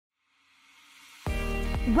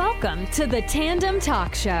Welcome to the Tandem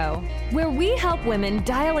Talk Show, where we help women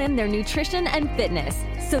dial in their nutrition and fitness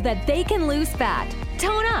so that they can lose fat,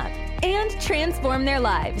 tone up, and transform their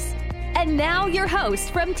lives. And now your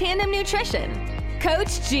host from Tandem Nutrition,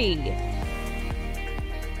 Coach G.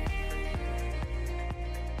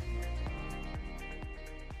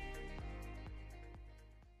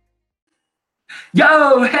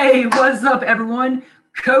 Yo, hey, what's up, everyone?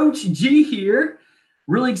 Coach G here.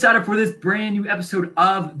 Really excited for this brand new episode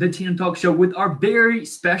of the Tandem Talk Show with our very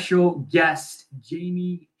special guest,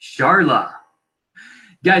 Jamie Sharla.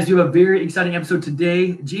 Guys, we have a very exciting episode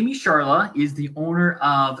today. Jamie Sharla is the owner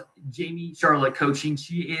of Jamie Sharla Coaching.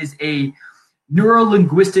 She is a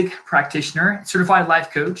neuro-linguistic practitioner, certified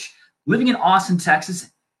life coach, living in Austin, Texas.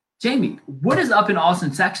 Jamie, what is up in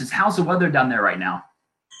Austin, Texas? How's the weather down there right now?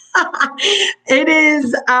 It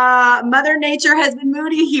is, Mother Nature has been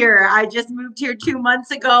moody here. I just moved here 2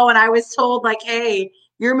 months ago and I was told like, hey,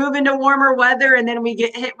 you're moving to warmer weather. And then we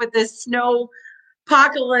get hit with this snow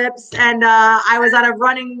apocalypse. And I was out of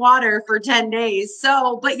running water for 10 days.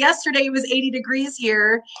 So, but yesterday it was 80 degrees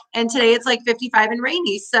here and today it's like 55 and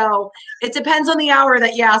rainy. So it depends on the hour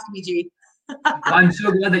that you ask me, G. Well, I'm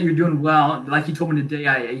so glad that you're doing well. Like you told me today,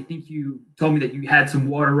 I think you told me that you had some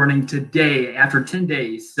water running today after 10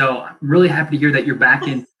 days. So I'm really happy to hear that you're back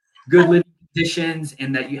in good living conditions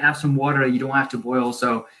and that you have some water that you don't have to boil.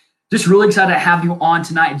 So just really excited to have you on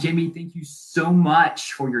tonight. Jamie, thank you so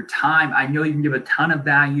much for your time. I know you can give a ton of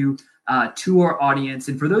value to our audience.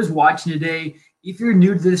 And for those watching today, if you're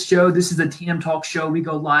new to this show, this is the Tandem Talk Show. We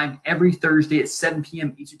go live every Thursday at 7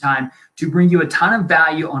 p.m. Eastern Time to bring you a ton of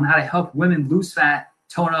value on how to help women lose fat,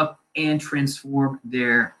 tone up, and transform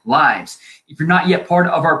their lives. If you're not yet part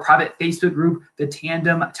of our private Facebook group, the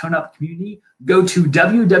Tandem Tone Up Community, go to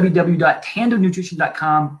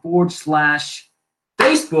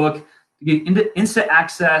www.tandemnutrition.com/Facebook to get instant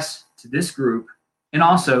access to this group and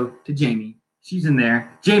also to Jamie. She's in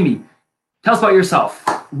there. Jamie, tell us about yourself.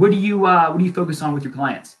 What do you focus on with your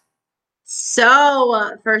clients?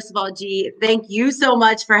 So first of all, G, thank you so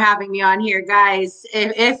much for having me on here, guys.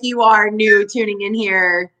 If you are new tuning in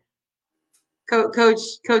here, Coach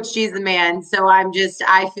G is the man. So I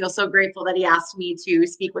feel so grateful that he asked me to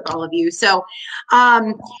speak with all of you. So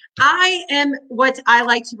I am what I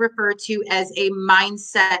like to refer to as a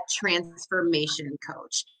mindset transformation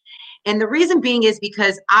coach. And the reason being is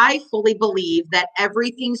because I fully believe that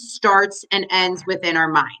everything starts and ends within our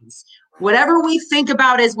minds. Whatever we think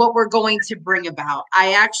about is what we're going to bring about.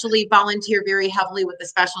 I actually volunteer very heavily with the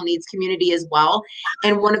special needs community as well.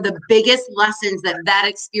 And one of the biggest lessons that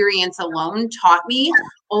experience alone taught me,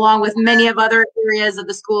 along with many of other areas of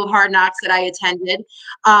the School of Hard Knocks that I attended,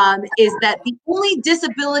 is that the only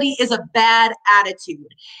disability is a bad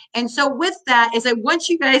attitude. And so with that is I want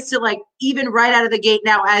you guys to like, even right out of the gate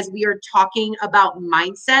now, as we are talking about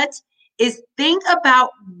mindset, is think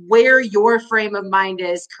about where your frame of mind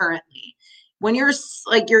is currently. When you're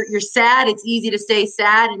like you're sad, it's easy to stay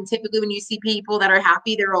sad. And typically when you see people that are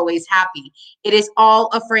happy, they're always happy. It is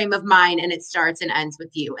all a frame of mind and it starts and ends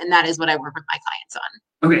with you. And that is what I work with my clients on.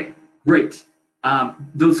 Okay, great. So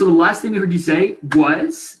the last thing I heard you say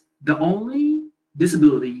was the only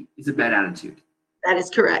disability is a bad attitude. That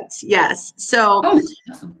is correct. Yes. So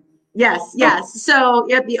awesome. Yes. So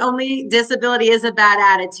the only disability is a bad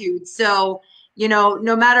attitude. So,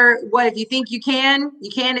 no matter what, if you think you can, you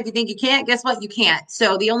can. If you think you can't, guess what? You can't.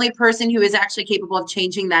 So the only person who is actually capable of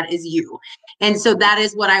changing that is you. And so that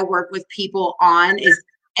is what I work with people on, is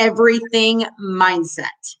everything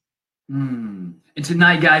mindset. And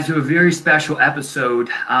tonight, guys, we have a very special episode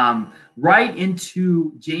right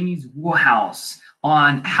into Jamie's wheelhouse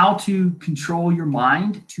on how to control your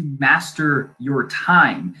mind to master your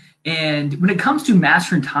time. And when it comes to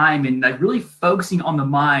mastering time and like really focusing on the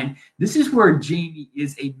mind, this is where Jamie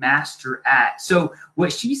is a master at. So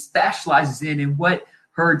what she specializes in and what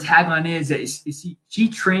her tagline is she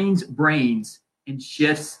trains brains and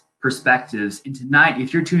shifts perspectives. And tonight,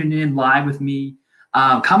 if you're tuning in live with me,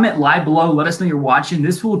 comment live below. Let us know you're watching.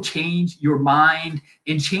 This will change your mind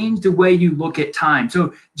and change the way you look at time.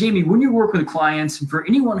 So, Jamie, when you work with clients, and for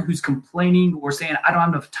anyone who's complaining or saying, I don't have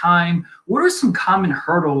enough time, what are some common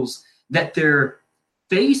hurdles that they're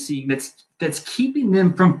facing that's keeping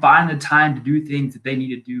them from finding the time to do things that they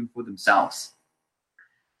need to do for themselves?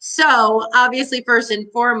 So, obviously, first and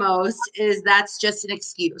foremost is that's just an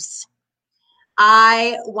excuse.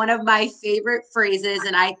 One of my favorite phrases,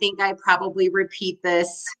 and I think I probably repeat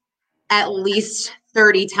this at least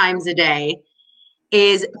 30 times a day,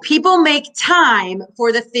 is people make time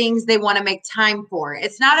for the things they want to make time for.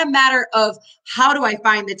 It's not a matter of how do I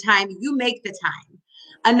find the time, you make the time.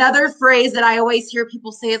 Another phrase that I always hear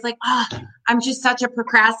people say is like, I'm just such a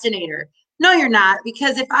procrastinator. No, you're not.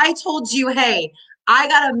 Because if I told you, hey, I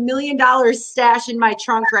got $1 million stashed in my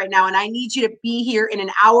trunk right now, and I need you to be here in 1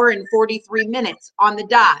 hour and 43 minutes on the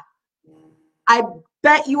dot, I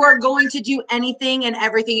bet you are going to do anything and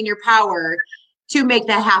everything in your power to make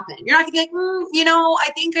that happen. You're not going to be like,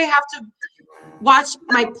 I think I have to watch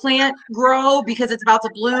my plant grow because it's about to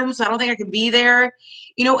bloom, so I don't think I can be there.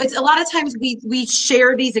 It's a lot of times we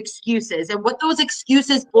share these excuses, and what those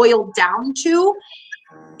excuses boil down to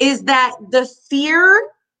is that the fear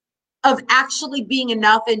of actually being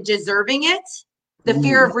enough and deserving it, the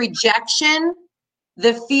fear of rejection,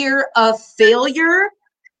 the fear of failure.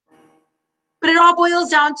 But it all boils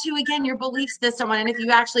down to, again, your belief system and if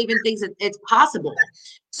you actually even think that it's possible.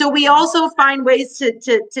 So we also find ways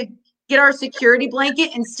to get our security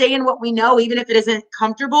blanket and stay in what we know, even if it isn't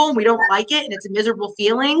comfortable and we don't like it and it's a miserable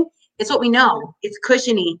feeling. It's what we know. It's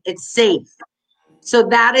cushiony. It's safe. So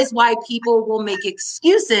that is why people will make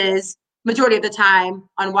excuses majority of the time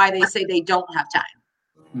on why they say they don't have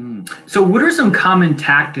time. So what are some common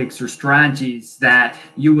tactics or strategies that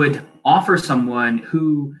you would offer someone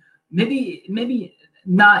who maybe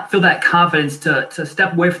not feel that confidence to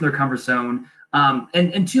step away from their comfort zone,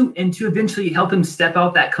 and to eventually help them step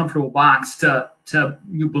out that comfortable box to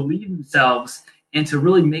believe in themselves and to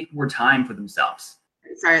really make more time for themselves?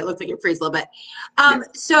 Sorry, it looks like it freezed a little bit.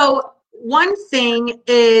 So one thing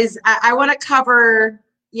is I want to cover,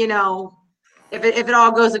 if it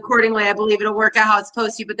all goes accordingly, I believe it'll work out how it's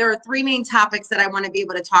supposed to. But there are 3 main topics that I want to be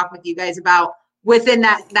able to talk with you guys about within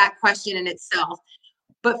that question in itself.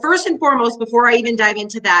 But first and foremost, before I even dive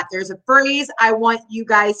into that, there's a phrase I want you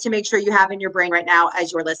guys to make sure you have in your brain right now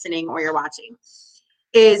as you're listening or you're watching,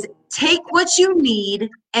 is take what you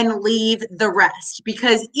need and leave the rest.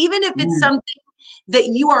 Because even if it's something that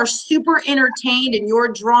you are super entertained and you're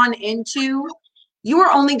drawn into, you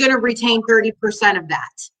are only going to retain 30% of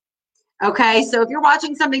that. Okay, so if you're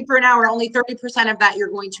watching something for an hour, only 30% of that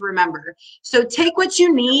you're going to remember. So take what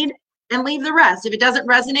you need and leave the rest. If it doesn't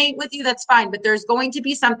resonate with you, that's fine. But there's going to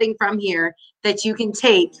be something from here that you can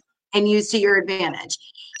take and use to your advantage.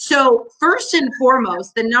 So first and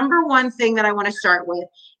foremost, the number one thing that I want to start with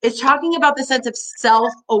is talking about the sense of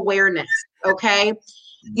self-awareness, okay?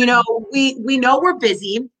 We know we're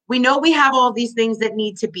busy. We know we have all these things that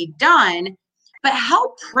need to be done, but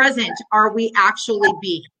how present are we actually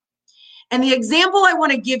being? And the example I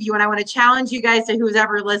want to give you, and I want to challenge you guys to who's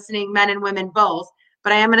ever listening, men and women both,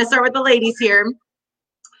 but I am going to start with the ladies here.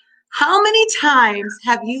 How many times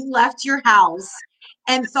have you left your house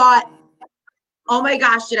and thought, oh my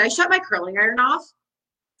gosh, did I shut my curling iron off?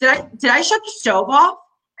 Did I shut the stove off?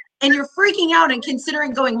 And you're freaking out and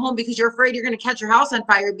considering going home because you're afraid you're going to catch your house on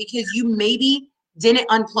fire because you maybe didn't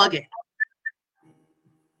unplug it.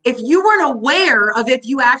 If you weren't aware of if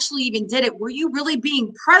you actually even did it, were you really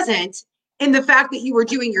being present in the fact that you were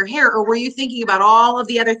doing your hair, or were you thinking about all of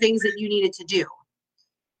the other things that you needed to do?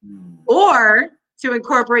 Or to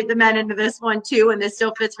incorporate the men into this one too, and this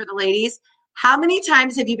still fits for the ladies, how many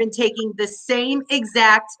times have you been taking the same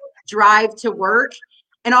exact drive to work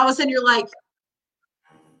and all of a sudden you're like,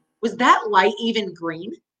 was that light even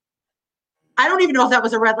green? I don't even know if that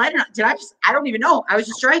was a red light or not. I don't even know. I was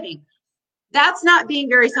just driving. That's not being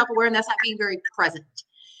very self-aware, and that's not being very present.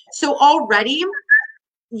 So already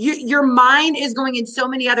your mind is going in so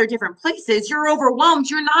many other different places. You're overwhelmed.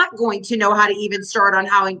 You're not going to know how to even start on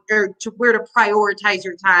where to prioritize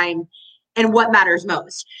your time and what matters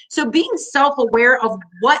most. So being self-aware of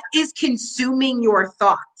what is consuming your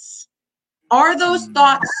thoughts. Are those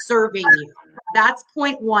thoughts serving you? That's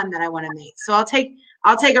point one that I want to make. So I'll take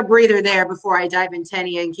a breather there before I dive into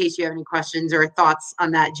any in case you have any questions or thoughts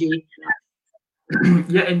on that, G.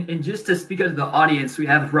 Yeah, and just to speak of the audience, we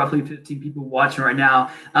have roughly 15 people watching right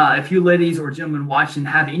now. If you ladies or gentlemen watching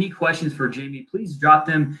have any questions for Jamie, please drop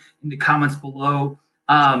them in the comments below.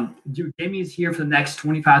 Jamie is here for the next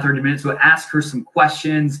 25, 30 minutes, so ask her some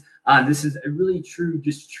questions. This is a really true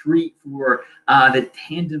just treat for the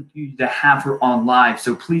Tandem community to have her on live.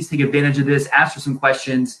 So please take advantage of this, ask her some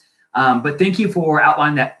questions. But thank you for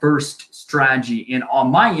outlining that first strategy. And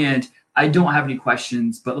on my end, I don't have any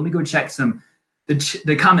questions, but let me go check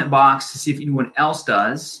the comment box to see if anyone else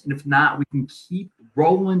does. And if not, we can keep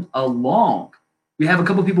rolling along. We have a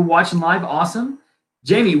couple people watching live. Awesome.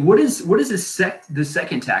 Jamie, what is the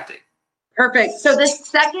second tactic? Perfect. So the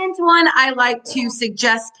second one I like to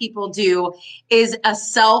suggest people do is a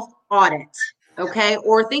self-audit, okay?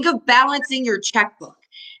 Or think of balancing your checkbook.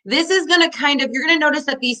 This is going to you're going to notice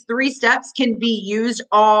that these 3 steps can be used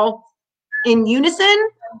all in unison,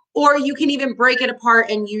 or you can even break it apart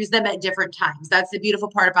and use them at different times. That's the beautiful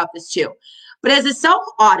part about this too. But as a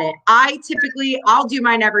self-audit, I'll do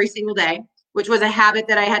mine every single day, which was a habit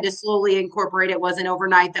that I had to slowly incorporate. It wasn't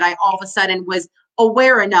overnight that I all of a sudden was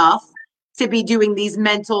aware enough to be doing these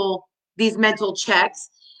mental checks.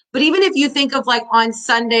 But even if you think of like on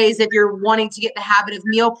Sundays, if you're wanting to get the habit of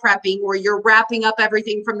meal prepping, or you're wrapping up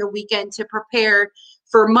everything from the weekend to prepare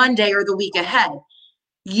for Monday or the week ahead,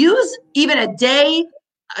 use even a day,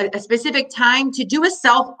 a specific time to do a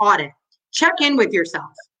self-audit. Check in with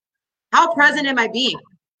yourself. How present am I being?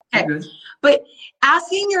 Okay. But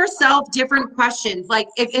asking yourself different questions, like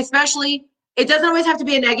especially, it doesn't always have to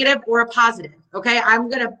be a negative or a positive. Okay. I'm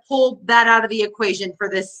going to pull that out of the equation for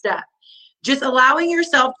this step. Just allowing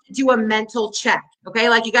yourself to do a mental check. Okay.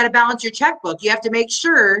 Like you got to balance your checkbook. You have to make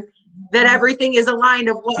sure that everything is aligned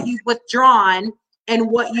of what you've withdrawn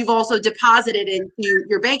and what you've also deposited into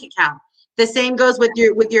your bank account. The same goes with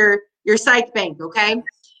your psych bank. Okay.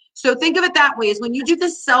 So think of it that way, is when you do the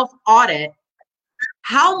self-audit,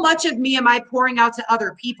 how much of me am I pouring out to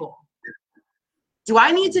other people? Do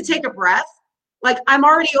I need to take a breath? Like I'm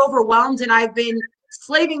already overwhelmed and I've been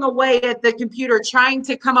slaving away at the computer trying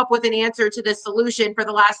to come up with an answer to this solution for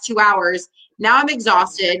the last 2 hours. Now I'm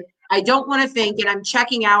exhausted. I don't want to think, and I'm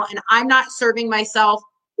checking out, and I'm not serving myself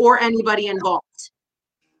or anybody involved.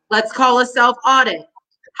 Let's call a self-audit.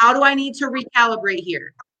 How do I need to recalibrate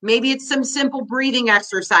here? Maybe it's some simple breathing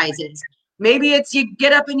exercises. Maybe it's you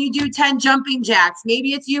get up and you do 10 jumping jacks.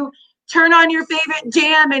 Maybe it's you turn on your favorite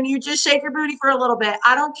jam and you just shake your booty for a little bit.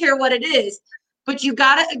 I don't care what it is, but you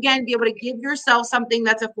got to, again, be able to give yourself something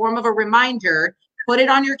that's a form of a reminder. Put it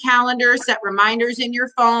on your calendar, set reminders in your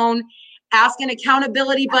phone, ask an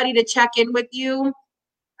accountability buddy to check in with you.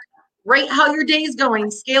 Rate how your day is going,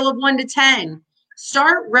 scale of 1 to 10.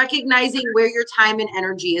 Start recognizing where your time and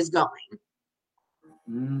energy is going.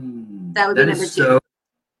 That would be number 2.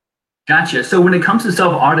 Gotcha. So when it comes to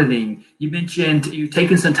self-auditing, you mentioned you've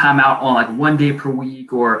taken some time out on like 1 day per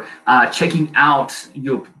week, or checking out,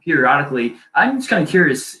 periodically. I'm just kind of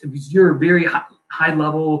curious, you're very high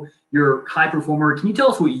level, you're a high performer. Can you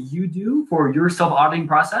tell us what you do for your self-auditing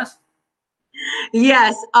process?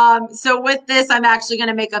 Yes. So with this, I'm actually going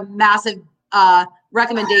to make a massive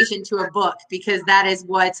recommendation to a book, because that is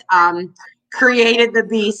what created the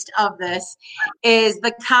beast of this, is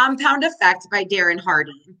The Compound Effect by Darren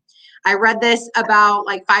Hardy. I read this about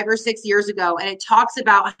like 5 or 6 years ago, and it talks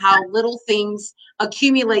about how little things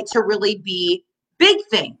accumulate to really be big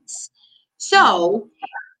things. So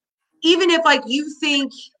even if like you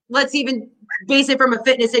think, let's even base it from a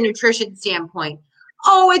fitness and nutrition standpoint,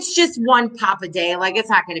 oh, it's just 1 pop a day, like it's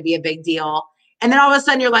not going to be a big deal. And then all of a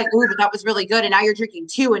sudden you're like, ooh, but that was really good. And now you're drinking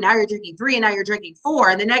 2, and now you're drinking 3, and now you're drinking 4.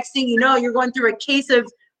 And the next thing you know, you're going through a case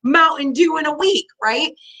of Mountain Dew in a week,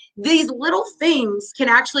 right? These little things can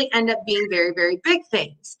actually end up being very, very big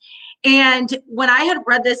things. And when I had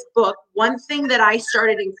read this book, one thing that I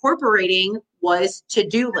started incorporating was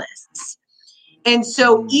to-do lists. And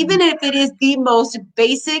so even if it is the most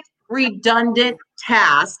basic, redundant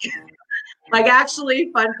task, like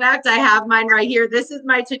actually, fun fact, I have mine right here. This is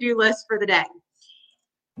my to-do list for the day.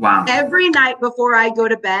 Wow. Every night before I go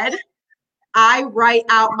to bed, I write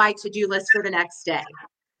out my to-do list for the next day.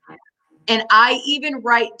 And I even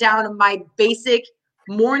write down my basic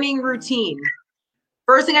morning routine.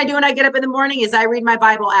 First thing I do when I get up in the morning is I read my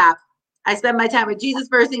Bible app. I spend my time with Jesus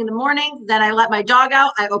first thing in the morning. Then I let my dog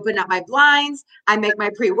out. I open up my blinds. I make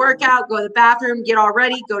my pre-workout, go to the bathroom, get all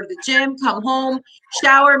ready, go to the gym, come home,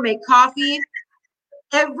 shower, make coffee.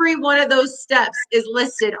 Every one of those steps is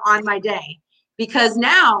listed on my day, because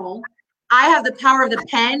now I have the power of the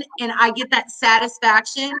pen, and I get that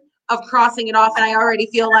satisfaction of crossing it off, and I already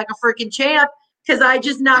feel like a freaking champ because I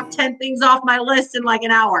just knocked 10 things off my list in like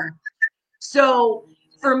an hour. So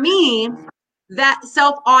for me, that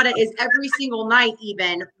self-audit is every single night,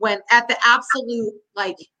 even when at the absolute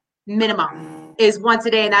like minimum is once a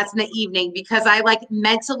day, and that's in the evening, because I like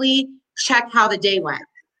mentally check how the day went.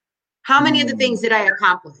 How many of the things did I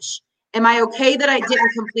accomplish? Am I okay that I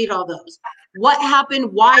didn't complete all those? What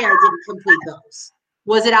happened? Why I didn't complete those?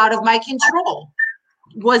 Was it out of my control?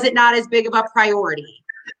 Was it not as big of a priority?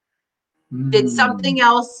 Did something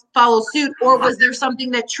else follow suit? Or was there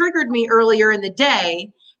something that triggered me earlier in the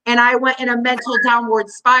day and I went in a mental downward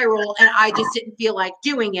spiral and I just didn't feel like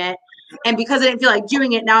doing it? And because I didn't feel like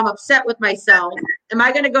doing it, now I'm upset with myself. Am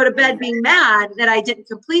I going to go to bed being mad that I didn't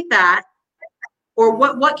complete that? Or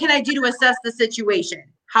what can I do to assess the situation?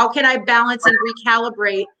 How can I balance and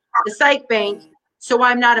recalibrate the psych bank so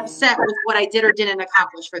I'm not upset with what I did or didn't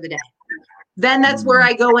accomplish for the day? Then that's where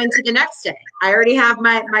I go into the next day. I already have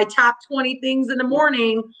my top 20 things in the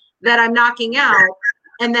morning that I'm knocking out.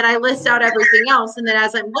 And then I list out everything else. And then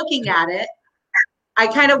as I'm looking at it, I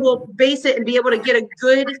kind of will base it and be able to get a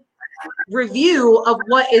good review of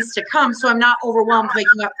what is to come. So I'm not overwhelmed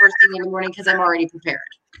waking up first thing in the morning because I'm already prepared.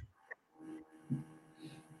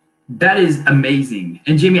 That is amazing.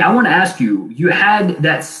 And Jamie, I want to ask you, you had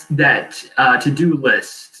that to-do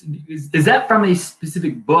list. Is that from a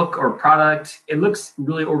specific book or product? It looks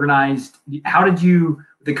really organized. How did you,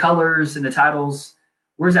 the colors and the titles,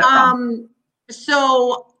 where's that from?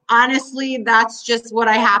 So honestly, that's just what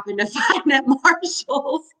I happen to find at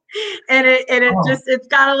Marshall's. And it's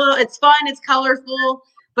got a little, it's fun, it's colorful,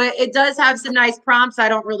 but it does have some nice prompts. I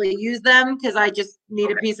don't really use them because I just need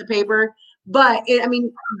a piece of paper. But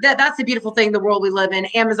that's the beautiful thing, the world we live in.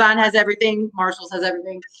 Amazon has everything, Marshall's has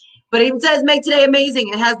everything. But it says make today amazing.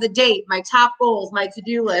 It has the date, my top goals, my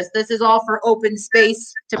to-do list. This is all for open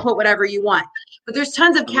space to put whatever you want. But there's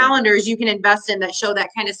tons of calendars you can invest in that show that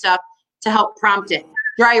kind of stuff to help prompt it.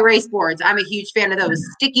 Dry erase boards, I'm a huge fan of those.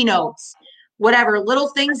 Sticky notes, whatever, little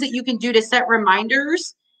things that you can do to set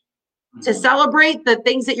reminders to celebrate the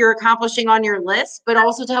things that you're accomplishing on your list, but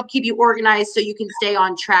also to help keep you organized so you can stay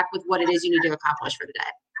on track with what it is you need to accomplish for the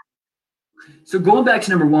day. So going back to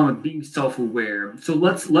number one with being self-aware. So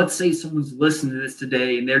let's say someone's listening to this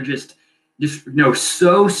today and they're just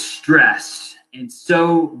so stressed and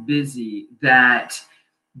so busy that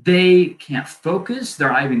they can't focus.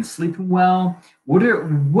 They're not even sleeping well.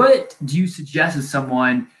 What do you suggest to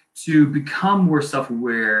someone to become more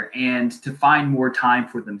self-aware and to find more time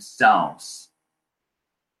for themselves?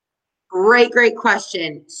 Great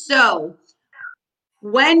question. So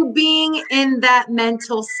when being in that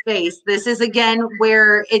mental space, this is again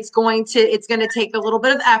where it's going to take a little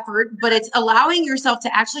bit of effort, but it's allowing yourself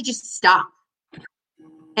to actually just stop.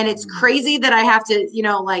 And it's crazy that I have to,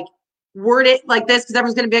 word it like this because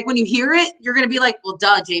everyone's going to be like, when you hear it, you're going to be like, well,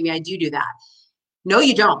 duh, Jamie, I do that. No,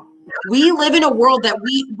 you don't. We live in a world that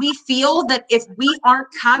we feel that if we aren't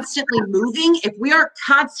constantly moving, if we aren't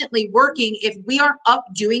constantly working, if we aren't up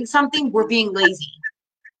doing something, we're being lazy.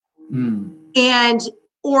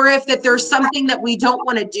 Or if that there's something that we don't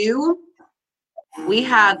want to do, we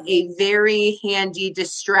have a very handy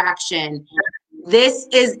distraction. This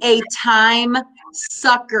is a time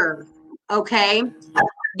sucker, okay?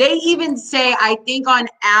 They even say, I think on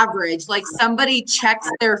average, like somebody checks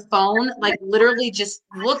their phone, like literally just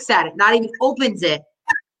looks at it, not even opens it,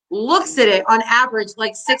 looks at it on average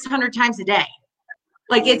like 600 times a day.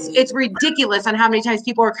 Like it's ridiculous on how many times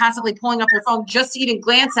people are constantly pulling up their phone just to even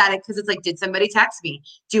glance at it because it's like, did somebody text me?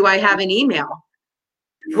 Do I have an email?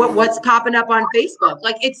 What's popping up on Facebook?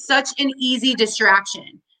 Like it's such an easy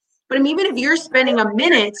distraction. But even if you're spending a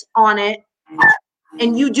minute on it,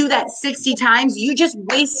 and you do that 60 times, you just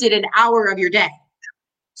wasted an hour of your day.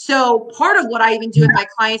 So part of what I even do with my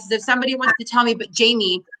clients is if somebody wants to tell me, but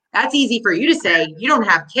Jamie, that's easy for you to say. You don't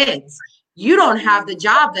have kids. You don't have the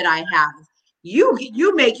job that I have.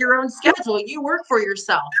 You make your own schedule. You work for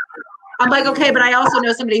yourself. I'm like, okay, but I also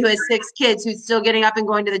know somebody who has 6 kids who's still getting up and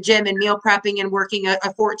going to the gym and meal prepping and working a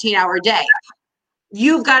 14-hour day.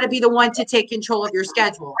 You've got to be the one to take control of your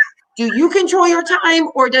schedule. Do you control your time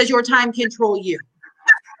or does your time control you?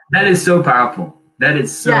 That is so powerful. That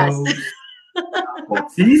is so powerful.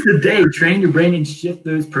 Seize the day, train your brain and shift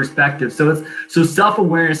those perspectives. So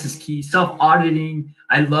self-awareness is key. Self-auditing,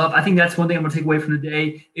 I think that's one thing I'm gonna take away from the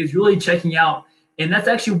day is really checking out. And that's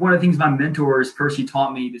actually one of the things my mentors personally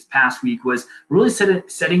taught me this past week was really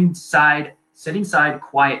setting aside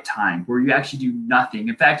quiet time where you actually do nothing.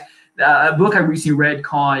 In fact, a book I recently read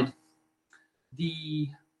called The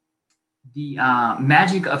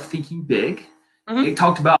Magic of Thinking Big. It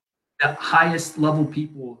talked about the highest level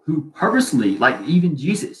people who purposely, like even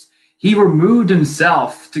Jesus, he removed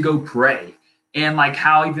himself to go pray. And like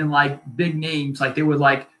how even like big names, like they would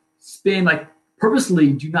like spend like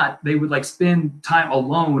purposely they would like spend time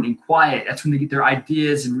alone and quiet. That's when they get their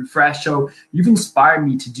ideas and refresh. So you've inspired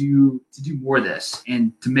me to do more of this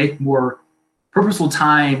and to make more purposeful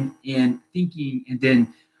time in thinking and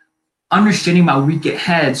then understanding my week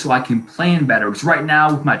ahead so I can plan better. Because right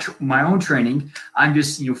now with my own training, I'm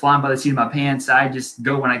just flying by the seat of my pants. I just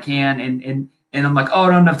go when I can, and I'm like, oh, I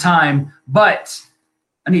don't have enough time. But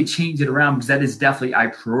I need to change it around because that is definitely a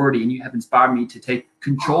priority. And you have inspired me to take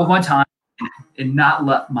control of my time and not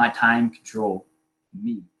let my time control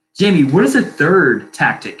me. Jamie, what is the third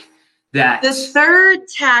tactic? The third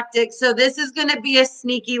tactic. So this is going to be a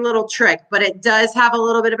sneaky little trick, but it does have a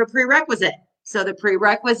little bit of a prerequisite. So the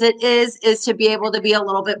prerequisite is to be able to be a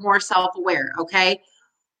little bit more self-aware, okay?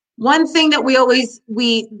 One thing that we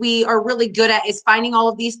are really good at is finding all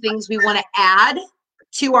of these things we want to add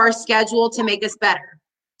to our schedule to make us better.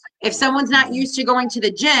 If someone's not used to going to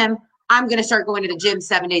the gym, I'm going to start going to the gym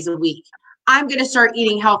 7 days a week. I'm going to start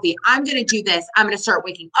eating healthy. I'm going to do this. I'm going to start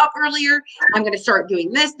waking up earlier. I'm going to start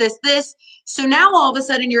doing this. So now all of a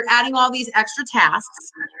sudden you're adding all these extra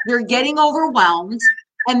tasks. You're getting overwhelmed,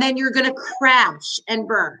 and then you're going to crash and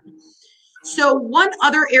burn. So one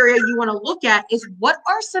other area you want to look at is, what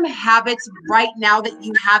are some habits right now that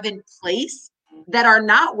you have in place that are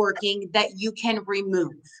not working that you can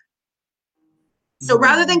remove? So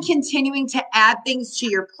rather than continuing to add things to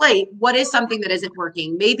your plate, what is something that isn't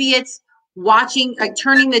working? Maybe it's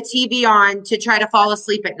turning the TV on to try to fall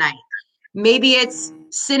asleep at night. Maybe it's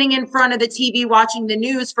sitting in front of the TV watching the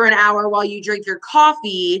news for an hour while you drink your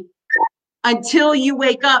coffee until you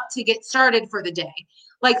wake up to get started for the day.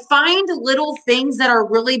 Like, find little things that are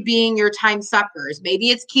really being your time suckers.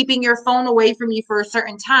 Maybe it's keeping your phone away from you for a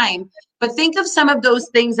certain time, but think of some of those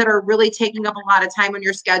things that are really taking up a lot of time on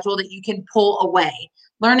your schedule that you can pull away.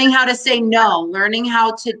 Learning how to say no, learning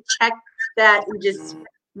how to check that and just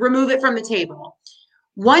remove it from the table.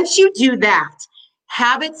 Once you do that,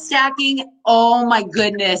 habit stacking, oh my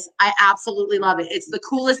goodness, I absolutely love it. It's the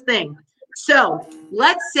coolest thing. So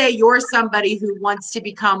let's say you're somebody who wants to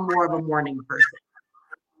become more of a morning person.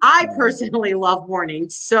 I personally love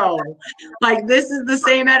mornings. So like, this is the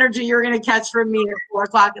same energy you're going to catch from me at 4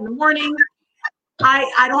 o'clock in the morning.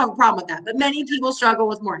 I don't have a problem with that, but many people struggle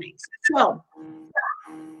with mornings. So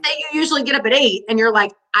you usually get up at 8 and you're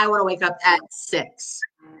like, I want to wake up at 6.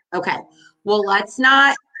 Okay. Well, let's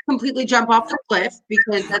not completely jump off the cliff,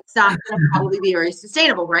 because that's not going to probably be very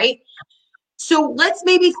sustainable, right? So let's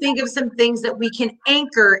maybe think of some things that we can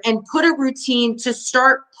anchor and put a routine to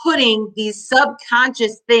start putting these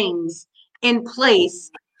subconscious things in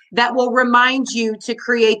place that will remind you to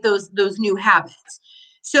create those new habits.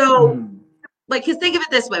 So like, because think of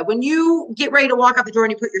it this way, when you get ready to walk out the door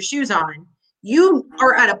and you put your shoes on, you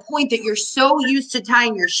are at a point that you're so used to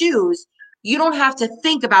tying your shoes, you don't have to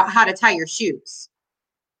think about how to tie your shoes.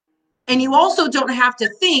 And you also don't have to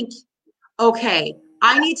think, okay,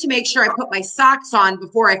 I need to make sure I put my socks on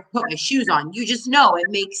before I put my shoes on. You just know, it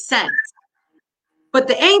makes sense. But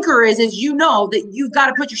the anchor is you know that you've got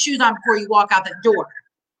to put your shoes on before you walk out that door.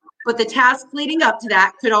 But the task leading up to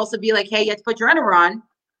that could also be like, hey, you have to put your underwear on,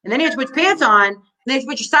 and then you have to put your pants on, and then you have to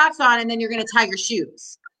put your socks on, and then you're going to tie your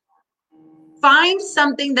shoes. Find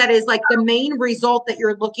something that is like the main result that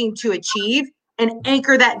you're looking to achieve and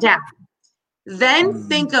anchor that down. Then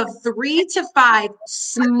think of 3 to 5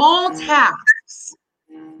 small tasks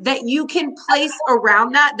that you can place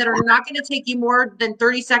around that are not going to take you more than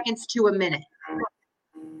 30 seconds to a minute.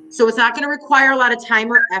 So it's not going to require a lot of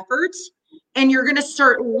time or effort. And you're going to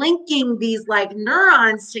start linking these like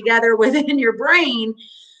neurons together within your brain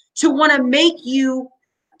to want to make you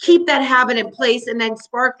keep that habit in place and then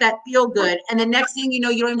spark that feel good. And the next thing you know,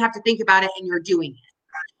 you don't even have to think about it and you're doing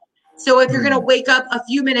it. So if you're going to wake up a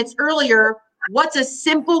few minutes earlier, what's a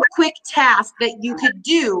simple, quick task that you could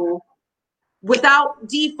do without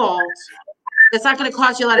default that's not going to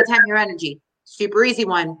cost you a lot of time or energy? Super easy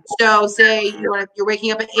one. So say you're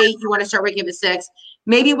waking up at 8, you want to start waking up at 6.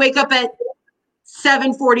 Maybe wake up at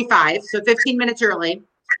 7:45, so 15 minutes early.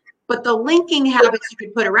 But the linking habits you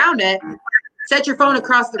can put around it, set your phone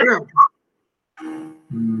across the room.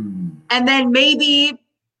 And then maybe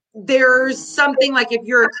there's something like, if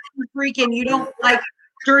you're a freak and you don't like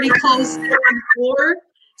dirty clothes on the floor,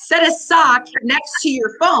 set a sock next to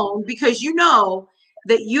your phone, because you know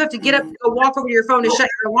that you have to get up to go walk over to your phone to shut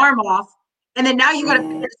your alarm off. And then now you got to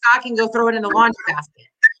pick the sock and go throw it in the laundry basket.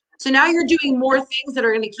 So now you're doing more things that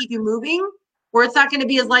are going to keep you moving, where it's not going to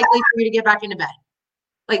be as likely for you to get back into bed.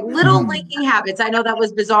 Like little linking habits. I know that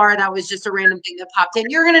was bizarre. That was just a random thing that popped in.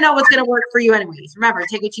 You're going to know what's going to work for you anyways. Remember,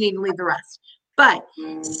 take what you need and leave the rest. But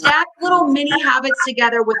stack little mini habits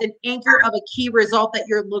together with an anchor of a key result that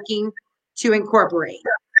you're looking to incorporate.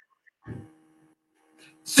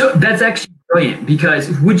 So that's actually brilliant, because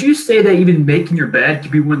would you say that even making your bed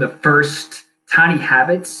could be one of the first tiny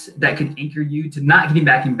habits that can anchor you to not getting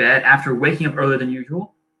back in bed after waking up earlier than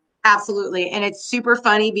usual? Absolutely. And it's super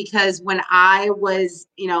funny, because when I was,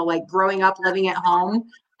 like growing up living at home,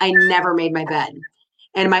 I never made my bed.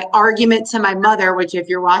 And my argument to my mother, which if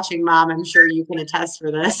you're watching, Mom, I'm sure you can attest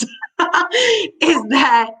for this, is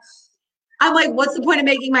that I'm like, what's the point of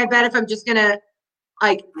making my bed if I'm just going to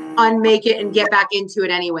like unmake it and get back into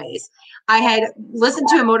it anyways? I had listened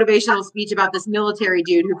to a motivational speech about this military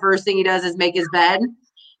dude who first thing he does is make his bed.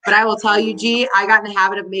 But I will tell you, G, I got in the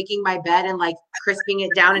habit of making my bed and like crisping it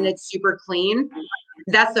down, and it's super clean.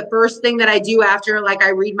 That's the first thing that I do after, like, I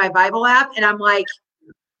read my Bible app, and I'm like,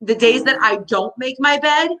 the days that I don't make my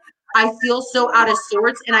bed, I feel so out of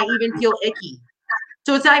sorts, and I even feel icky.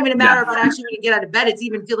 So it's not even a matter about actually when you get out of bed. It's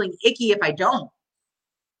even feeling icky if I don't.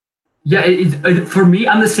 Yeah, for me,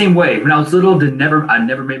 I'm the same way. When I was little, I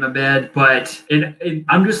never made my bed, but and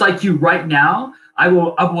I'm just like you right now. I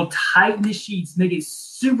will tighten the sheets, make it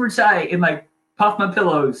super tight, and like puff my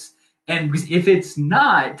pillows. And because if it's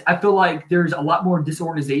not, I feel like there's a lot more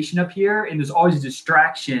disorganization up here, and there's always a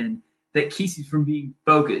distraction that keeps you from being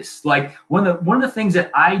focused. Like one of the things that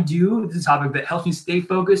I do, this is a topic that helps me stay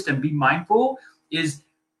focused and be mindful, is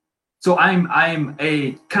so I'm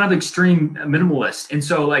a kind of extreme minimalist, and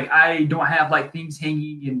so like I don't have like things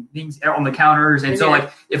hanging and things on the counters, and so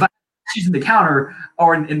like if I using the counter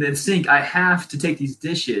or in the sink, I have to take these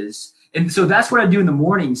dishes, and so that's what I do in the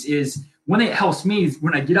mornings. Is when it helps me is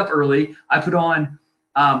when I get up early, I put on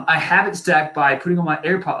I have it stacked by putting on my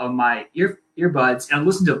earbuds and I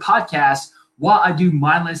listen to a podcast while I do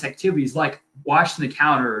mindless activities like washing the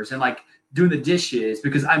counters and like doing the dishes,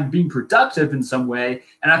 because I'm being productive in some way,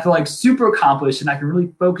 and I feel like super accomplished, and I can really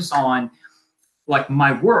focus on like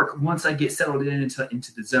my work once I get settled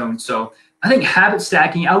into the zone. So I think habit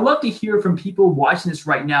stacking, I'd love to hear from people watching this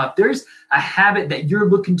right now. If there's a habit that you're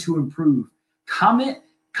looking to improve, comment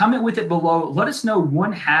with it below. Let us know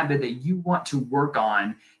one habit that you want to work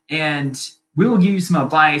on, and we will give you some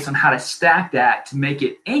advice on how to stack that to make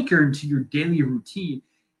it anchored into your daily routine.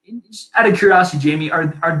 Just out of curiosity, Jamie,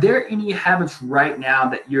 are there any habits right now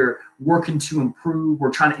that you're working to improve or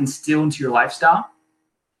trying to instill into your lifestyle?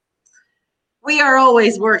 We are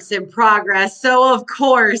always works in progress. So of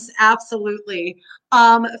course, absolutely.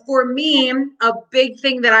 For me, a big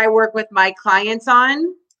thing that I work with my clients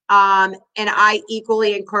on, and I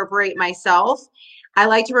equally incorporate myself, I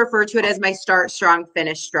like to refer to it as my start strong,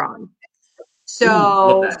 finish strong.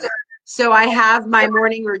 So I have my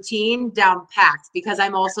morning routine down packed because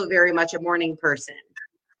I'm also very much a morning person.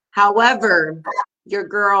 However, your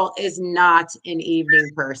girl is not an evening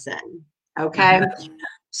person. Okay.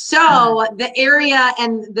 So the area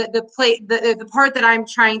and the part that I'm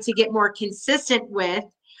trying to get more consistent with,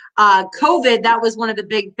 COVID, that was one of the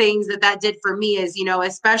big things that did for me is,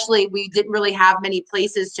 especially we didn't really have many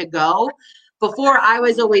places to go. Before, I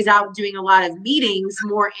was always out doing a lot of meetings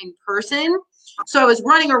more in person. So I was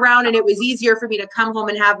running around, and it was easier for me to come home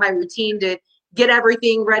and have my routine to get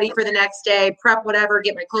everything ready for the next day, prep whatever,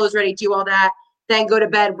 get my clothes ready, do all that, then go to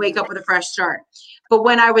bed, wake up with a fresh start. But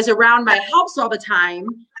when I was around my house all the time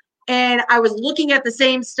and I was looking at the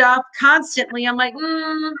same stuff constantly, I'm like,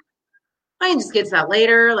 I can just get to that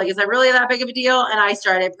later. Like, is that really that big of a deal? And I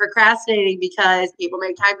started procrastinating because people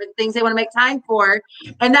make time for the things they want to make time for.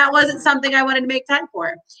 And that wasn't something I wanted to make time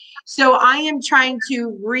for. So I am trying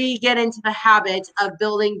to get into the habit of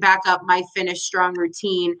building back up my finish strong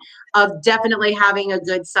routine, of definitely having a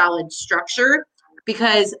good solid structure,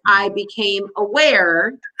 because I became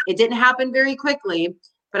aware, it didn't happen very quickly,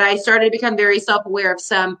 but I started to become very self-aware of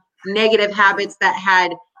some negative habits that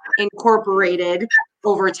had incorporated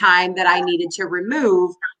over time that I needed to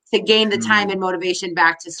remove to gain the time and motivation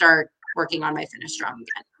back to start working on my finish strong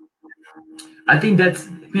again. I think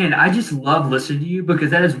I just love listening to you,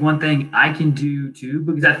 because that is one thing I can do too,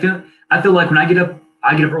 because I feel like when I get up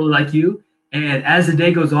early like you, and as the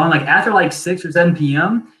day goes on, like after like 6 or 7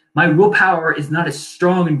 p.m., my willpower is not as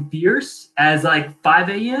strong and fierce as like 5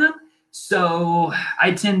 a.m. So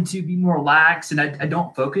I tend to be more lax, and I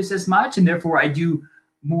don't focus as much, and therefore I do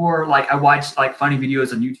more like I watch like funny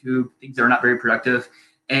videos on YouTube, things that are not very productive,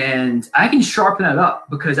 and I can sharpen that up,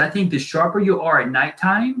 because I think the sharper you are at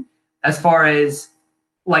nighttime, as far as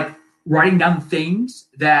like writing down things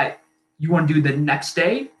that you want to do the next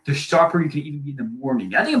day, the sharper you can even be in the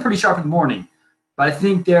morning. I think I'm pretty sharp in the morning, but I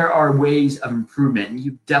think there are ways of improvement, and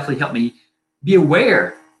you've definitely helped me be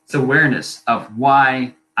aware. It's awareness of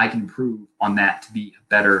why I can improve on that to be a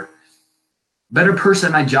better person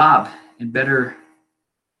at my job, and better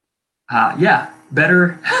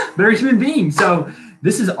human being. So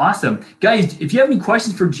this is awesome. Guys, if you have any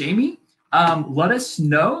questions for Jamie, let us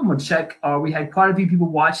know, and we'll check. We had quite a few people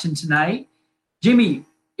watching tonight. Jamie,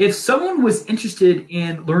 if someone was interested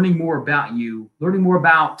in learning more about you, learning more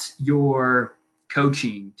about your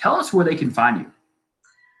coaching, tell us where they can find you.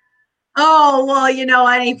 Oh, well,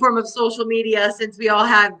 any form of social media, since we all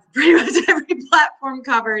have pretty much every platform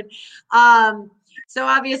covered. So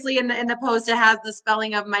obviously in the post, it has the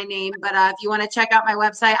spelling of my name, but if you want to check out my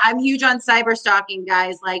website, I'm huge on cyber stalking,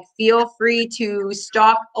 guys. Like, feel free to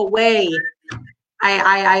stalk away.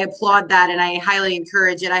 I applaud that, and I highly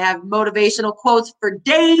encourage it. I have motivational quotes for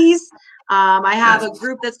days. I have a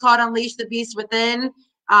group that's called Unleash the Beast Within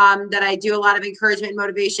that I do a lot of encouragement and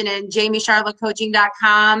motivation in.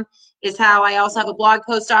 JamieCharlotteCoaching.com is how I also have a blog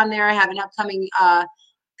post on there. I have an upcoming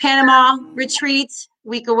Panama retreat,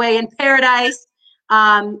 week away in paradise.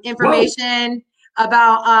 Information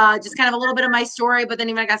about just kind of a little bit of my story, but then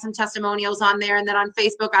even I got some testimonials on there. And then on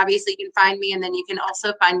Facebook, obviously you can find me. And then you can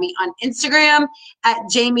also find me on Instagram at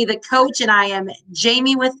Jamie the Coach. And I am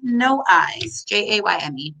Jamie with no eyes,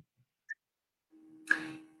 Jayme.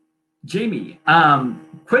 Jamie,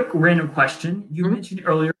 quick random question. You mentioned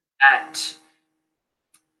earlier that,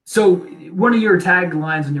 so one of your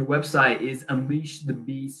taglines on your website is Unleash the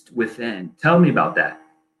Beast Within. Tell me about that.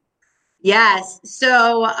 Yes.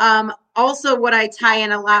 So also what I tie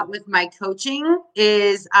in a lot with my coaching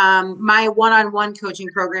is my one-on-one coaching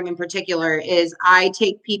program in particular is I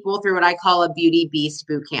take people through what I call a beauty beast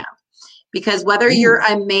boot camp. Because whether you're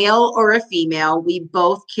a male or a female, we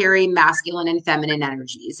both carry masculine and feminine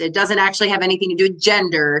energies. It doesn't actually have anything to do with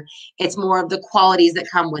gender. It's more of the qualities that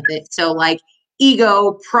come with it. So like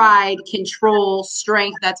ego, pride, control,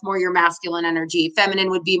 strength, that's more your masculine energy. Feminine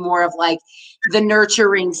would be more of like the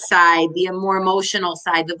nurturing side, the more emotional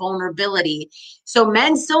side, the vulnerability. So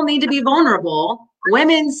men still need to be vulnerable.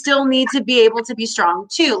 Women still need to be able to be strong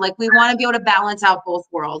too. Like we want to be able to balance out both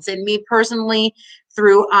worlds. And me personally,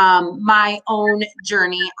 through my own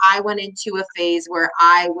journey, I went into a phase where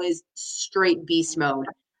I was straight beast mode.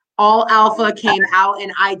 All alpha came out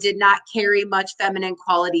and I did not carry much feminine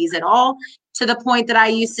qualities at all, to the point that I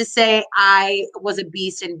used to say I was a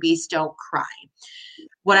beast and beasts don't cry.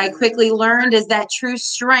 What I quickly learned is that true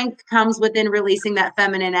strength comes within releasing that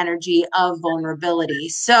feminine energy of vulnerability.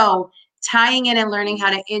 So tying in and learning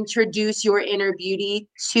how to introduce your inner beauty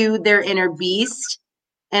to their inner beast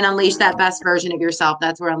and unleash that best version of yourself.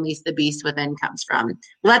 That's where Unleash the Beast Within comes from.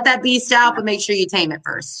 Let that beast out, but make sure you tame it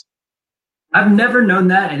first. I've never known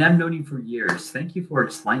that, and I've known you for years. Thank you for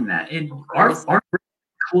explaining that. And our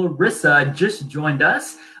Clarissa just joined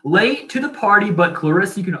us late to the party, but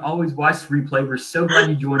Clarissa, you can always watch the replay. We're so glad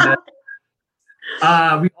you joined us.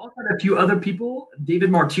 We also had a few other people. David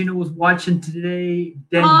Martino was watching today.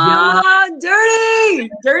 Daniela.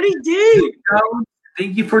 Dirty D.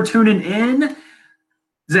 Thank you for tuning in.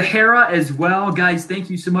 Zahara as well. Guys, thank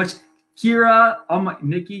you so much. Kira,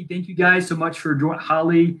 Nikki, thank you guys so much for joining.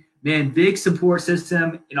 Holly, man, big support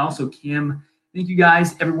system. And also Kim. Thank you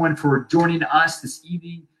guys, everyone, for joining us this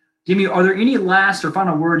evening. Jamie, are there any last or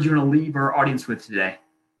final words you want to leave our audience with today?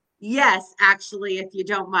 Yes, actually, if you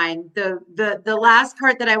don't mind. The last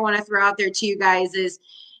part that I want to throw out there to you guys is,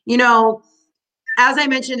 you know, as I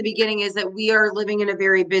mentioned in the beginning, is that we are living in a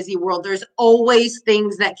very busy world. There's always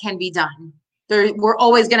things that can be done. We're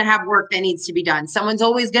always going to have work that needs to be done. Someone's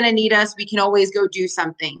always going to need us. We can always go do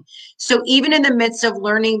something. So even in the midst of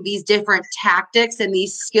learning these different tactics and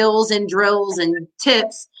these skills and drills and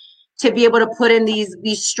tips to be able to put in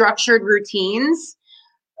these structured routines,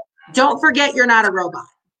 don't forget you're not a robot.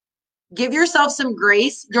 Give yourself some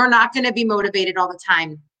grace. You're not going to be motivated all the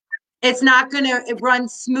time. It's not going to run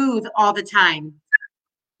smooth all the time.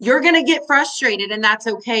 You're going to get frustrated, and that's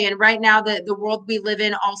okay. And right now, the world we live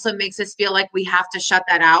in also makes us feel like we have to shut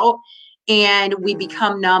that out, and we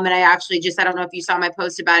become numb. And I actually I don't know if you saw my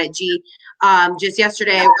post about it, G, just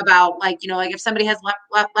yesterday about like if somebody has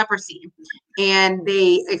leprosy and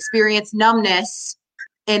they experience numbness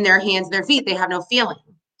in their hands and their feet, they have no feeling.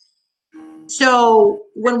 So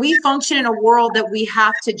when we function in a world that we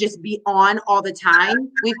have to just be on all the time,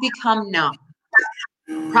 we've become numb.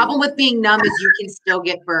 Problem with being numb is you can still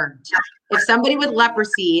get burned. If somebody with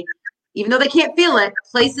leprosy, even though they can't feel it,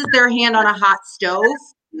 places their hand on a hot stove,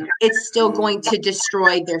 it's still going to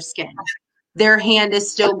destroy their skin. Their hand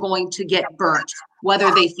is still going to get burnt,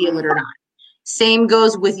 whether they feel it or not. Same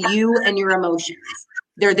goes with you and your emotions.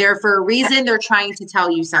 They're there for a reason. They're trying to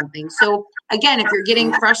tell you something. So again, if you're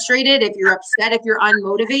getting frustrated, if you're upset, if you're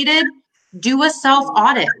unmotivated, do a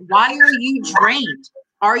self-audit. Why are you drained?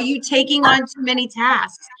 Are you taking on too many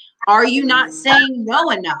tasks? Are you not saying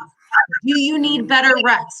no enough? Do you need better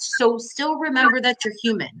rest? So still remember that you're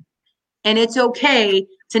human. And it's okay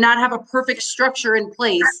to not have a perfect structure in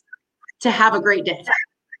place to have a great day.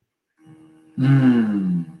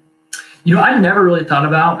 I've never really thought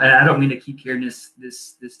about, and I don't mean to keep carrying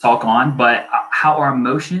this talk on, but how our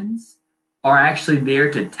emotions are actually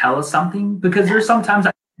there to tell us something, because there's sometimes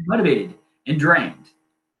I'm motivated and drained.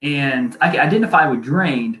 And I can identify with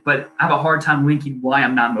drained, but I have a hard time linking why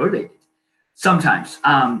I'm not motivated sometimes. So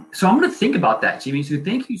I'm going to think about that, Jamie. So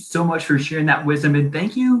thank you so much for sharing that wisdom. And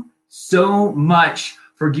thank you so much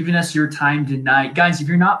for giving us your time tonight. Guys, if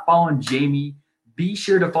you're not following Jamie, be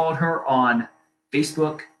sure to follow her on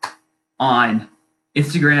Facebook, on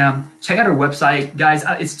Instagram. Check out our website. Guys,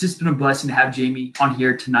 it's just been a blessing to have Jamie on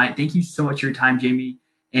here tonight. Thank you so much for your time, Jamie.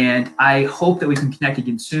 And I hope that we can connect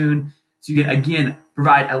again soon so you can, again,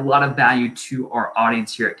 provide a lot of value to our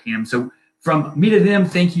audience here at Tandem. So from me to them,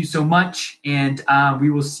 thank you so much. And we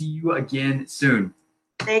will see you again soon.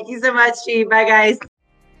 Thank you so much, G. Bye, guys.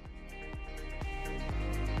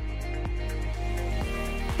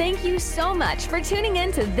 Thank you so much for tuning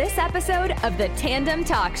in to this episode of the Tandem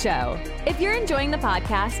Talk Show. If you're enjoying the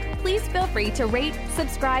podcast, please feel free to rate,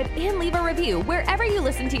 subscribe, and leave a review wherever you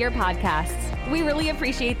listen to your podcasts. We really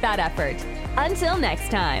appreciate that effort. Until next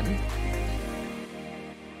time.